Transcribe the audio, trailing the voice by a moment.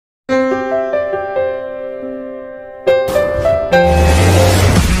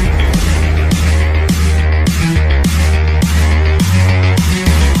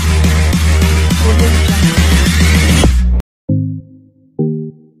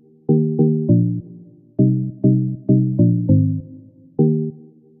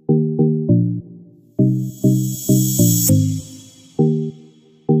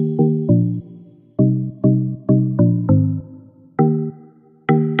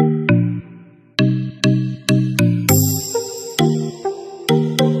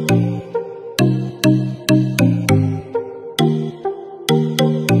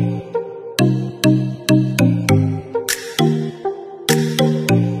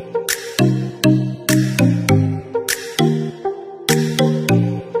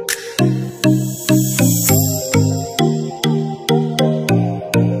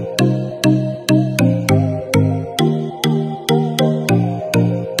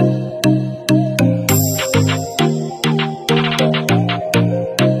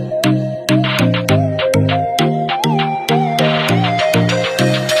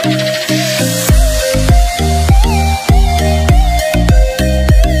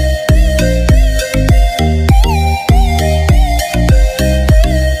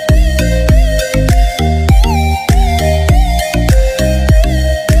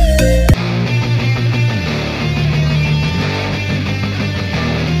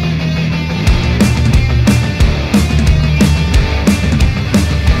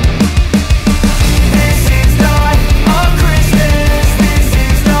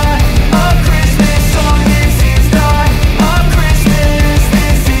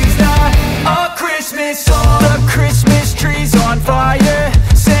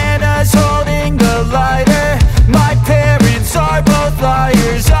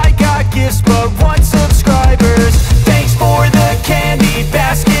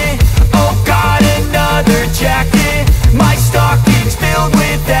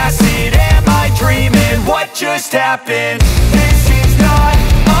happen. This is not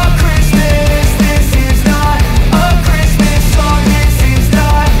a Christmas. This is not a Christmas song. This is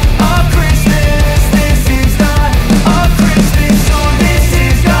not a Christmas. This is not a Christmas song. This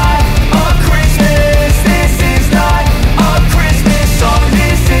is not a Christmas. This is not a Christmas song.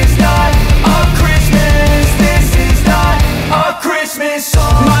 This is not a Christmas. This is not a Christmas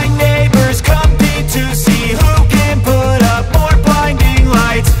song. My neighbors compete to see who can put up more blinding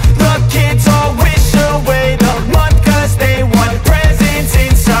lights. The kids all wish away the month 'cause they want presents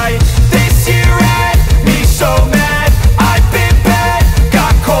in sight. This year had me so mad. I've been bad,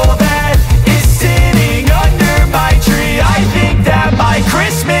 got coal that is sitting under my tree. I think that my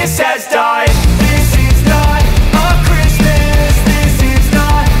Christmas has died. This is not a Christmas. This is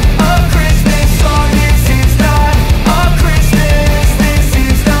not a Christmas song. This is not a Christmas. This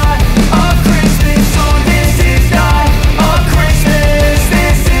is not a Christmas song. This is not a Christmas.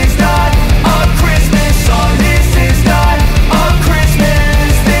 This is not a Christmas song. This is not a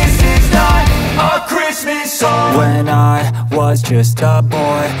Christmas. This is not a Christmas song. When I was just a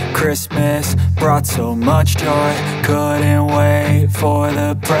boy, Christmas brought so much joy. Couldn't wait for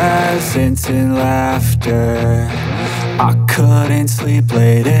the presents and laughter. I couldn't sleep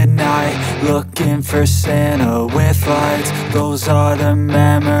late at night, looking for Santa with lights. Those are the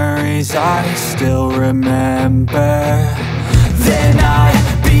memories I still remember. Then I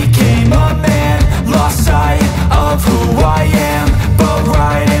became a man, lost sight of who I am.